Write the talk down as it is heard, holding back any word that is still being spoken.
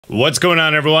What's going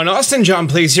on, everyone? Austin John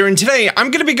Plays here, and today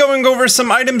I'm going to be going over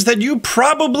some items that you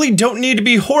probably don't need to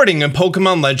be hoarding in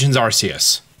Pokemon Legends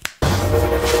Arceus.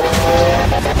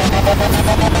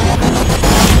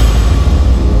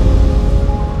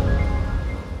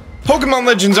 Pokemon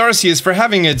Legends Arceus, for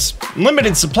having its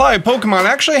limited supply of Pokemon,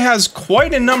 actually has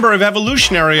quite a number of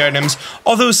evolutionary items,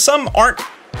 although some aren't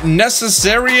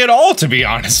necessary at all, to be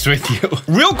honest with you.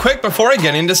 Real quick, before I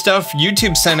get into stuff,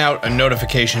 YouTube sent out a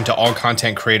notification to all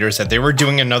content creators that they were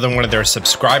doing another one of their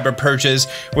subscriber purges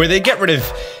where they get rid of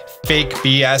fake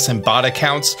BS and bot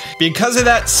accounts. Because of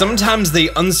that, sometimes they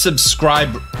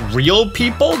unsubscribe real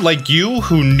people like you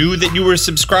who knew that you were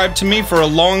subscribed to me for a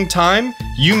long time.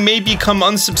 You may become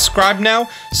unsubscribed now,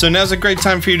 so now's a great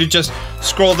time for you to just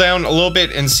scroll down a little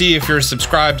bit and see if you're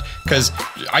subscribed, because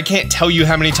I can't tell you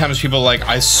how many times people are like,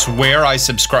 I swear I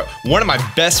subscribe. One of my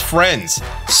best friends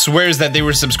swears that they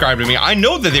were subscribed to me. I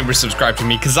know that they were subscribed to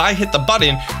me because I hit the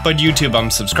button, but YouTube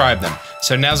unsubscribed them.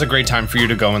 So now's a great time for you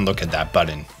to go and look at that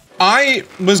button. I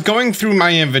was going through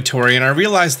my inventory and I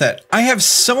realized that I have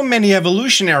so many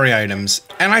evolutionary items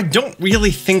and I don't really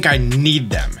think I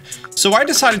need them. So I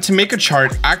decided to make a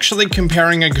chart actually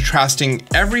comparing and contrasting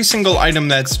every single item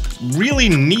that's really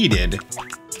needed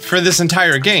for this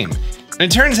entire game. And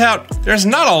it turns out there's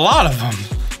not a lot of them.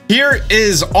 Here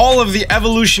is all of the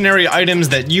evolutionary items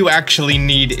that you actually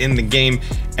need in the game,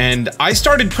 and I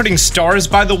started putting stars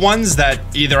by the ones that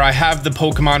either I have the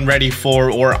Pokemon ready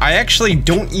for or I actually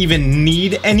don't even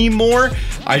need anymore.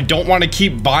 I don't want to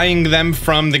keep buying them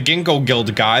from the Ginkgo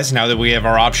Guild guys now that we have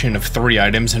our option of 3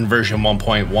 items in version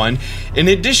 1.1. In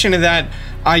addition to that,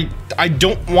 I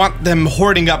don't want them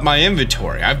hoarding up my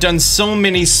inventory. I've done so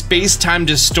many space-time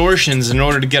distortions in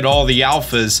order to get all the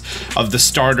alphas of the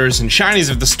starters and shinies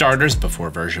of the starters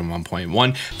before version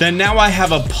 1.1 that now I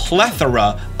have a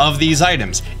plethora of these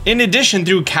items. In addition,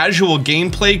 through casual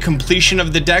gameplay, completion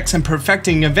of the decks, and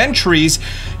perfecting event trees,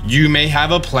 you may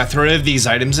have a plethora of these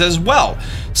items as well.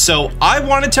 So I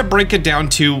wanted to break it down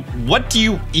to, what do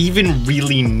you even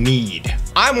really need?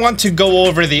 I want to go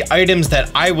over the items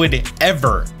that I would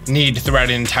ever need throughout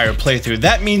an entire playthrough.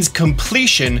 That means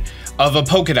completion of a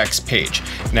Pokedex page.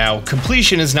 Now,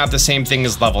 completion is not the same thing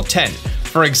as level 10.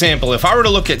 For example, if I were to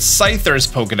look at Scyther's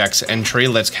Pokedex entry,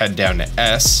 let's head down to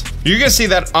S, you're gonna see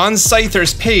that on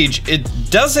Scyther's page, it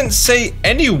doesn't say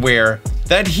anywhere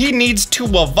that he needs to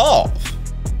evolve.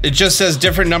 It just says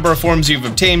different number of forms you've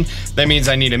obtained. That means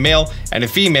I need a male and a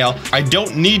female. I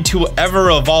don't need to ever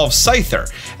evolve Scyther.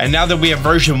 And now that we have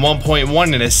version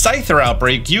 1.1 and a Scyther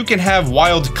outbreak, you can have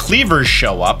wild Cleavers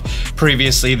show up.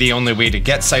 Previously, the only way to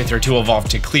get Scyther to evolve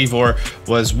to Cleavor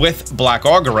was with Black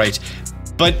Augurite,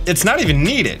 but it's not even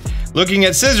needed. Looking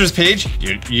at Scissor's page,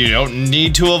 you don't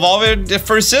need to evolve it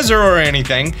for Scissor or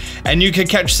anything, and you can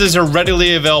catch Scissor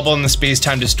readily available in the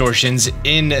space-time distortions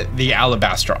in the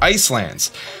Alabaster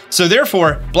Icelands. So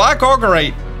therefore, Black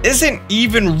Augurite isn't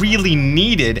even really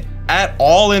needed at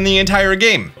all in the entire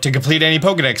game to complete any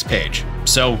Pokedex page.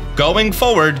 So going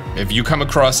forward, if you come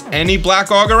across any Black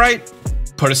Augurite,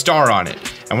 put a star on it.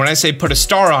 And when I say put a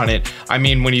star on it, I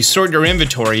mean when you sort your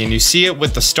inventory and you see it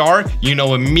with the star, you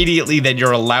know immediately that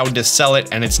you're allowed to sell it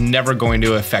and it's never going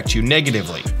to affect you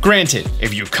negatively. Granted,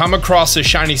 if you come across a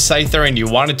shiny Scyther and you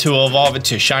wanted to evolve it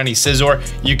to shiny Scizor,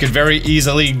 you could very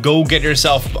easily go get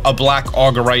yourself a Black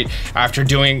Augurite after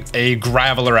doing a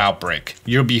Graveler outbreak.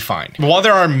 You'll be fine. While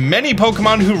there are many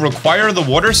Pokemon who require the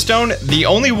Water Stone, the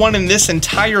only one in this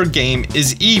entire game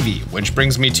is Eevee, which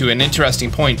brings me to an interesting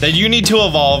point that you need to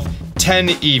evolve 10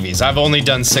 Eevees. I've only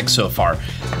done 6 so far,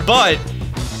 but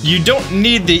you don't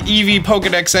need the Eevee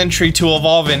Pokedex entry to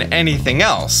evolve in anything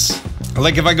else.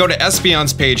 Like if I go to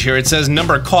Espeon's page here, it says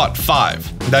number caught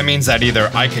 5. That means that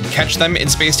either I could catch them in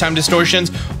space-time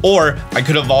distortions or I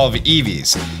could evolve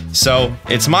Eevees. So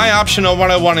it's my option on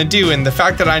what I want to do, and the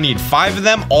fact that I need 5 of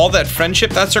them, all that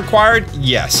friendship that's required,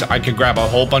 yes, I could grab a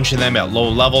whole bunch of them at low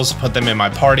levels, put them in my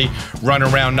party, run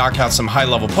around, knock out some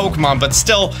high-level Pokemon, but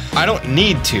still, I don't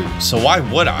need to, so why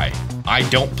would I? I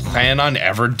don't plan on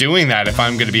ever doing that, if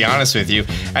I'm going to be honest with you.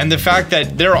 And the fact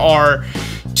that there are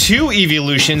 2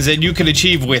 evolutions that you could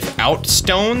achieve without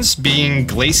stones, being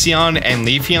Glaceon and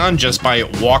Leafeon, just by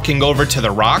walking over to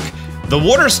the rock. The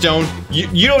Water Stone,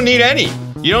 you don't need any.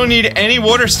 You don't need any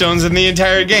Water Stones in the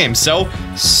entire game, so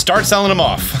start selling them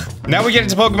off. Now we get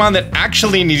into Pokemon that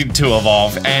actually needed to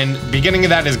evolve, and beginning of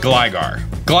that is Gligar.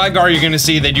 Gligar, you're gonna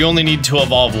see that you only need to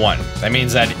evolve 1. That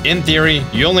means that, in theory,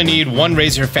 you only need 1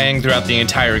 Razor Fang throughout the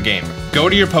entire game. Go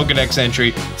to your Pokedex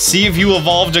entry, see if you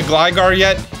evolved a Gligar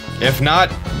yet. If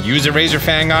not, use a Razor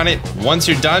Fang on it. Once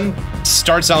you're done,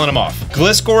 start selling them off.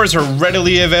 Gliscors are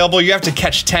readily available. You have to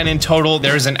catch 10 in total.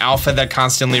 There's an alpha that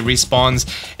constantly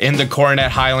respawns in the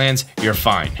Coronet Highlands. You're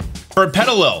fine. For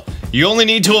Petalil, you only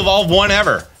need to evolve one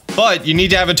ever, but you need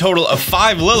to have a total of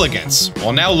 5 Lilligants.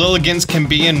 Well, now Lilligants can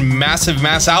be in massive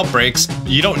mass outbreaks.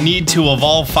 You don't need to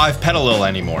evolve 5 Petalil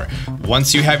anymore.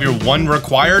 Once you have your 1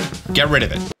 required, get rid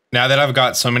of it. Now that I've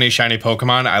got so many shiny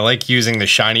Pokemon, I like using the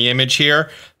shiny image here,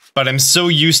 but I'm so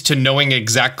used to knowing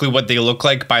exactly what they look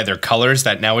like by their colors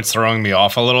that now it's throwing me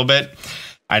off a little bit.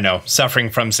 I know, suffering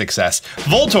from success.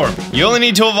 Voltorb, you only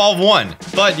need to evolve 1,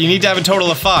 but you need to have a total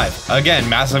of 5. Again,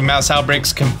 massive mass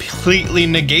outbreaks completely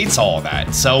negates all of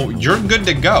that, so you're good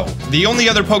to go. The only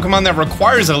other Pokemon that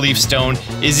requires a Leaf Stone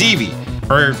is Eevee,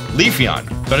 or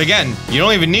Leafeon. But again, you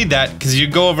don't even need that because you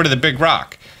go over to the Big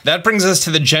Rock. That brings us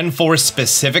to the Gen 4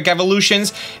 specific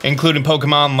evolutions, including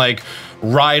Pokemon like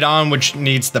Rhydon, which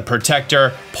needs the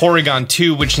Protector, Porygon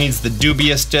 2, which needs the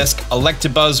Dubious Disc,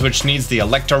 Electabuzz, which needs the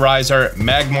Electorizer,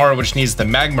 Magmar, which needs the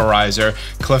Magmarizer,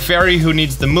 Clefairy, who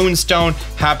needs the Moonstone,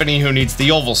 Happiny, who needs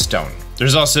the Oval Stone.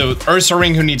 There's also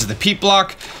Ursaring, who needs the Peat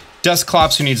Block,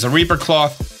 Dusclops, who needs the Reaper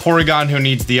Cloth, Porygon, who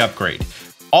needs the upgrade.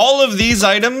 All of these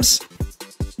items,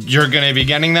 you're gonna be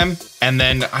getting them, and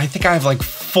then I think I have like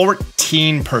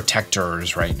 14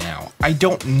 Protectors right now. I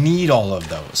don't need all of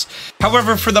those.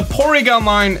 However, for the Porygon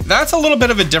line, that's a little bit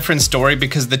of a different story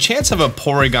because the chance of a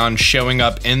Porygon showing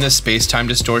up in the space-time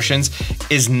distortions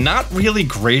is not really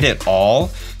great at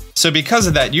all. So because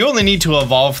of that, you only need to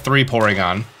evolve 3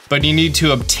 Porygon, but you need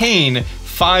to obtain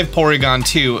 5 Porygon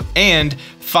 2 and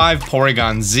 5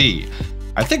 Porygon Z.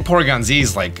 I think Porygon Z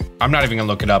is like, I'm not even gonna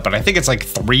look it up, but I think it's like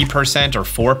 3% or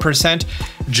 4%.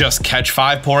 Just catch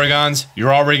 5 Porygons.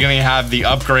 You're already gonna have the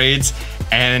upgrades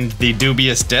and the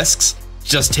Dubious Discs.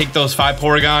 Just take those 5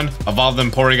 Porygon, evolve them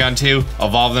Porygon 2,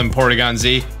 evolve them Porygon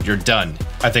Z, you're done.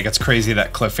 I think it's crazy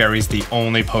that Clefairy's the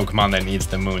only Pokemon that needs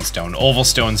the Moonstone. Oval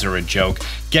Stones are a joke.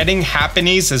 Getting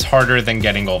Happinies is harder than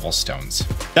getting Oval Stones.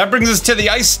 That brings us to the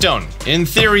Ice Stone. In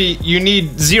theory, you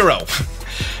need 0.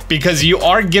 Because you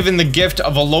are given the gift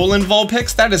of a Alolan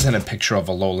Vulpix. That isn't a picture of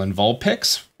a Alolan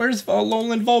Vulpix. Where's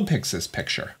Alolan Vulpix's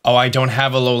picture? Oh, I don't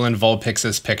have a Alolan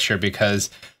Vulpix's picture because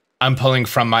I'm pulling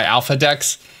from my Alpha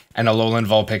Dex, and a Alolan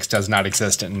Vulpix does not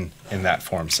exist in that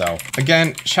form. So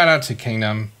again, shout out to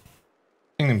Kingdom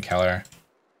Keller,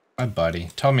 my buddy,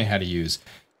 told me how to use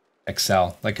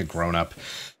Excel like a grown-up.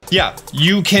 Yeah,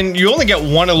 you only get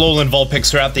 1 Alolan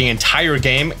Vulpix throughout the entire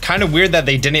game. Kind of weird that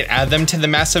they didn't add them to the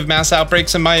massive mass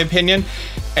outbreaks in my opinion.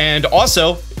 And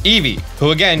also Eevee, who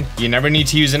again, you never need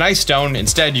to use an Ice Stone.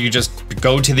 Instead, you just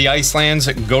go to the Icelands,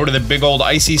 go to the big old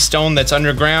icy stone that's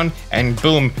underground, and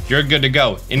boom, you're good to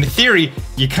go. In theory,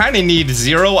 you kind of need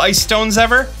 0 Ice Stones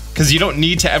ever, because you don't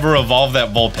need to ever evolve that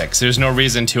Vulpix. There's no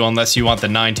reason to unless you want the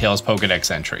Ninetales Pokedex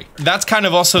entry. That's kind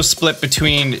of also split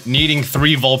between needing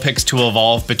 3 Vulpix to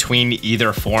evolve between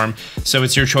either form. So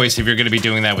it's your choice if you're going to be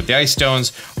doing that with the Ice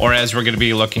Stones, or as we're going to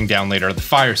be looking down later at the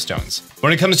Fire Stones.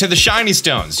 When it comes to the Shiny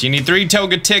Stones, you need 3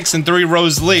 Togetix and 3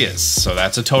 Roseleas, so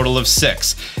that's a total of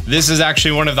 6. This is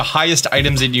actually one of the highest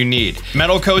items that you need.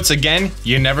 Metal Coats, again,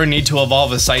 you never need to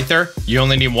evolve a Scyther. You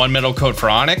only need 1 Metal Coat for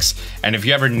Onix, and if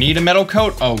you ever need a Metal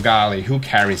Coat, oh golly, who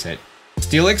carries it?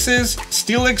 Steelix,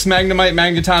 Magnemite,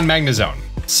 Magneton, Magnezone.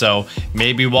 So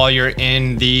maybe while you're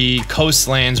in the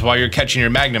coastlands, while you're catching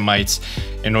your Magnemites,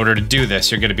 in order to do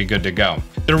this, you're gonna be good to go.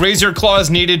 The Razor Claw is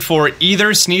needed for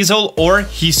either Sneasel or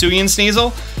Hisuian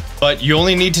Sneasel, but you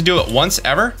only need to do it once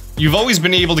ever. You've always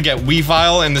been able to get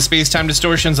Weavile in the space-time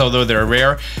distortions, although they're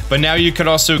rare, but now you could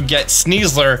also get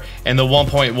Sneasler in the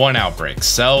 1.1 outbreaks,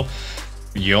 so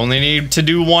you only need to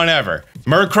do 1 ever.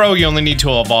 Murkrow, you only need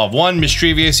to evolve 1.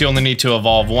 Mischievous, you only need to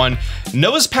evolve 1.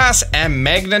 Nosepass and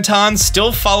Magneton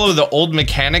still follow the old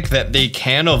mechanic that they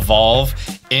can evolve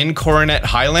in Coronet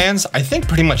Highlands. I think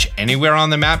pretty much anywhere on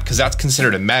the map, because that's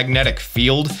considered a magnetic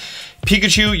field.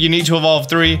 Pikachu, you need to evolve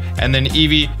 3, and then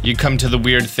Eevee, you come to the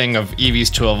weird thing of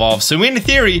Eevees to evolve. So in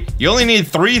theory, you only need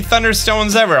 3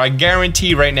 Thunderstones ever. I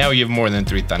guarantee right now you have more than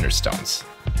 3 Thunderstones.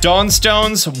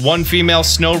 Dawnstones, 1 female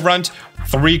Snowrunt,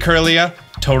 3 Kirlia,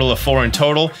 total of 4 in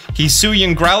total.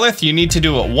 Hisuian Growlithe, you need to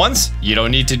do it once. You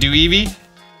don't need to do Eevee.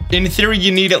 In theory,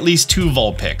 you need at least 2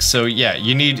 Vulpix, so yeah,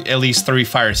 you need at least 3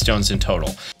 Firestones in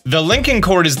total. The Lincoln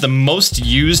Cord is the most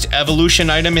used evolution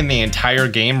item in the entire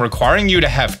game, requiring you to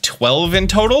have 12 in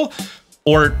total,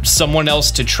 or someone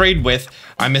else to trade with.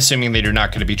 I'm assuming that you're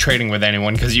not going to be trading with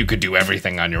anyone because you could do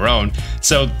everything on your own.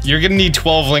 So you're going to need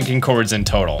 12 Lincoln Cords in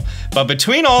total. But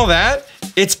between all that,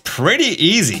 it's pretty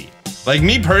easy. Like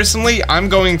me personally, I'm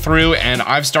going through and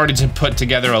I've started to put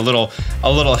together a little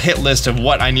hit list of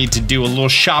what I need to do, a little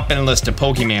shopping list of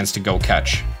Pokemons to go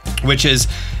catch. which is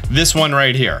this one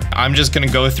right here. I'm just gonna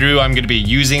go through, I'm gonna be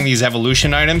using these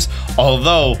evolution items,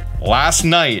 although last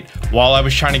night, while I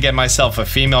was trying to get myself a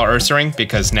female Ursaring,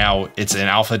 because now it's an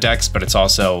alpha dex, but it's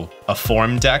also a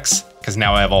form dex, because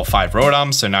now I have all 5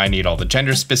 Rotoms, so now I need all the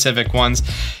gender specific ones.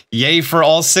 Yay for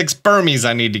all 6 Burmies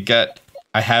I need to get.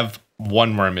 I have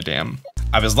 1 Wormadam.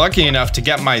 I was lucky enough to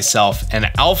get myself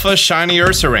an alpha shiny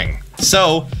Ursaring,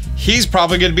 so he's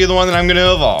probably gonna be the one that I'm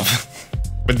gonna evolve.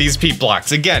 With these P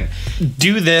blocks. Again,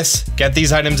 do this, get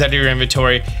these items out of your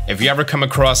inventory. If you ever come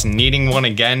across needing one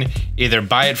again, either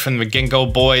buy it from the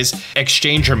Ginkgo boys,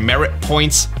 exchange your merit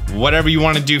points, whatever you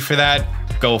want to do for that,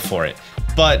 go for it.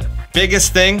 But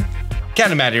biggest thing, get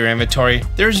them out of your inventory.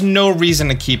 There's no reason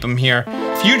to keep them here.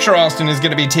 Future Austin is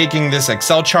going to be taking this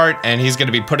Excel chart and he's going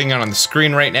to be putting it on the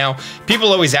screen right now.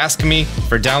 People always ask me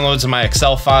for downloads of my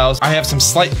Excel files. I have some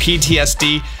slight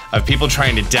PTSD of people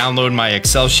trying to download my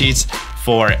Excel sheets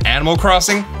for Animal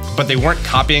Crossing, but they weren't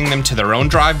copying them to their own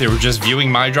drive. They were just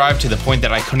viewing my drive to the point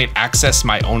that I couldn't access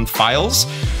my own files.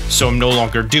 So I'm no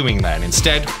longer doing that.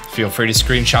 Instead, feel free to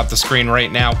screenshot the screen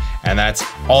right now, and that's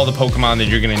all the Pokemon that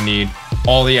you're gonna need,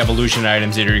 all the evolution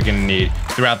items that you're gonna need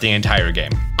throughout the entire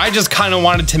game. I just kind of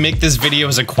wanted to make this video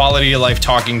as a quality of life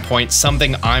talking point,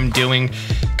 something I'm doing.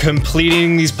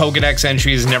 Completing these Pokedex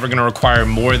entries is never gonna require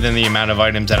more than the amount of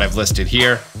items that I've listed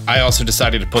here. I also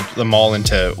decided to put them all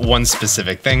into one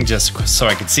specific thing just so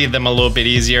I could see them a little bit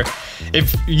easier.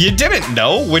 If you didn't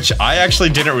know, which I actually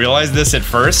didn't realize this at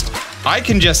first, I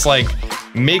can just like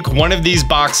make one of these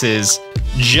boxes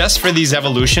just for these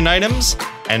evolution items.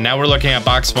 And now we're looking at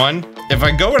box 1. If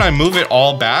I go and I move it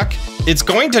all back, it's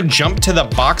going to jump to the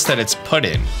box that it's put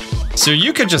in. So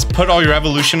you could just put all your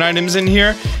evolution items in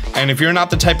here, and if you're not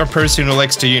the type of person who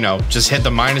likes to, you know, just hit the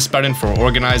minus button for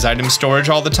organized item storage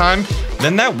all the time,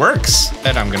 then that works.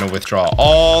 Then I'm gonna withdraw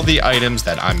all the items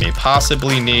that I may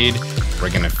possibly need.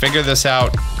 We're gonna figure this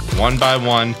out one by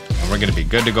one, and we're gonna be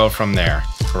good to go from there.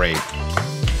 Great.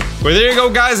 Well, there you go,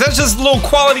 guys. That's just a little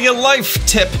quality of life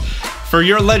tip for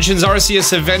your Legends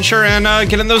Arceus adventure and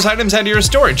getting those items out of your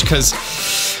storage, because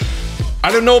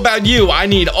I don't know about you, I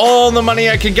need all the money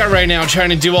I can get right now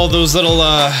trying to do all those little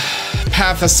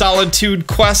Path of Solitude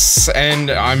quests,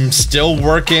 and I'm still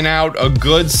working out a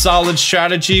good solid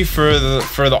strategy for the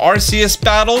Arceus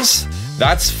battles.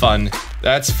 That's fun.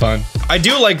 That's fun. I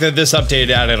do like that this update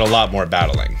added a lot more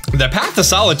battling. The Path of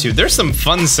Solitude, there's some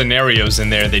fun scenarios in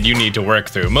there that you need to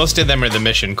work through. Most of them are the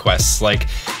mission quests, like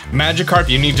Magikarp,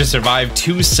 you need to survive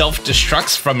 2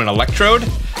 self-destructs from an electrode.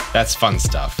 That's fun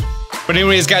stuff. But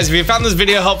anyways, guys, if you found this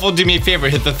video helpful, do me a favor,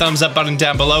 hit the thumbs up button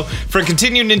down below. For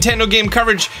continued Nintendo game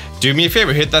coverage, do me a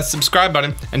favor, hit that subscribe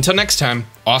button. Until next time,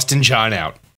 Austin John out.